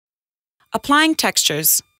Applying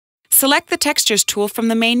textures. Select the Textures tool from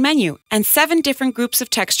the main menu, and 7 different groups of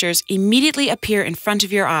textures immediately appear in front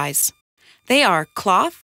of your eyes. They are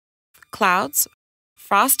cloth, clouds,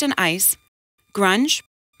 frost and ice, grunge,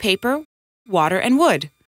 paper, water, and wood.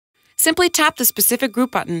 Simply tap the specific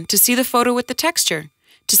group button to see the photo with the texture.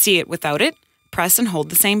 To see it without it, press and hold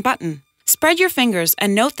the same button. Spread your fingers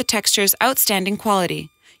and note the texture's outstanding quality.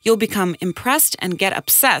 You'll become impressed and get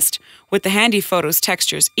obsessed with the Handy Photos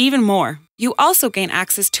textures even more. You also gain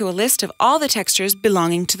access to a list of all the textures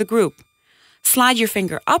belonging to the group. Slide your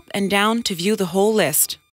finger up and down to view the whole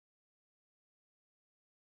list.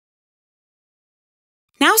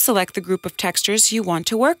 Now select the group of textures you want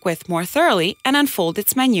to work with more thoroughly and unfold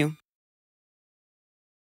its menu.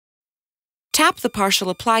 Tap the Partial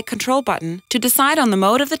Apply Control button to decide on the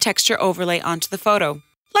mode of the texture overlay onto the photo.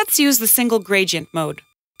 Let's use the Single Gradient mode.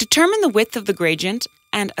 Determine the width of the gradient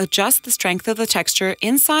and adjust the strength of the texture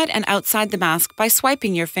inside and outside the mask by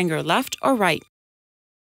swiping your finger left or right.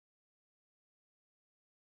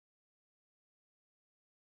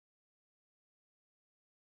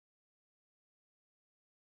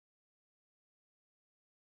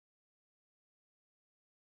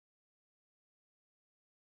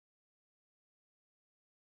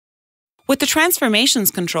 With the Transformations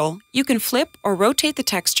control, you can flip or rotate the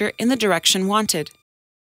texture in the direction wanted.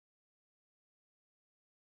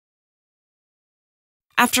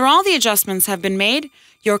 After all the adjustments have been made,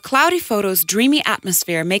 your cloudy photo's dreamy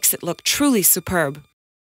atmosphere makes it look truly superb.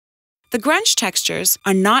 The grunge textures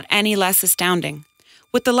are not any less astounding.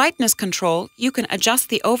 With the Lightness control, you can adjust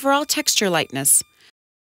the overall texture lightness.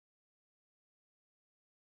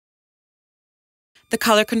 The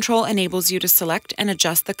Color control enables you to select and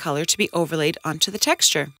adjust the color to be overlaid onto the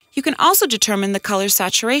texture. You can also determine the color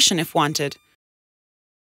saturation if wanted.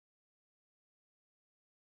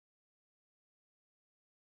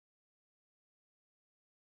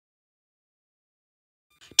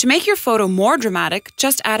 To make your photo more dramatic,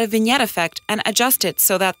 just add a vignette effect and adjust it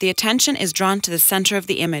so that the attention is drawn to the center of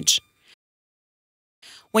the image.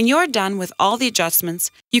 When you're done with all the adjustments,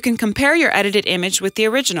 you can compare your edited image with the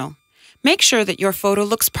original. Make sure that your photo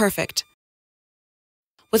looks perfect.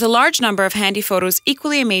 With a large number of Handy Photos'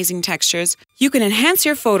 equally amazing textures, you can enhance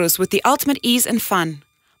your photos with the ultimate ease and fun.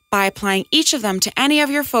 By applying each of them to any of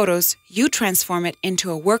your photos, you transform it into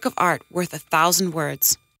a work of art worth 1,000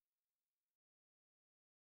 words.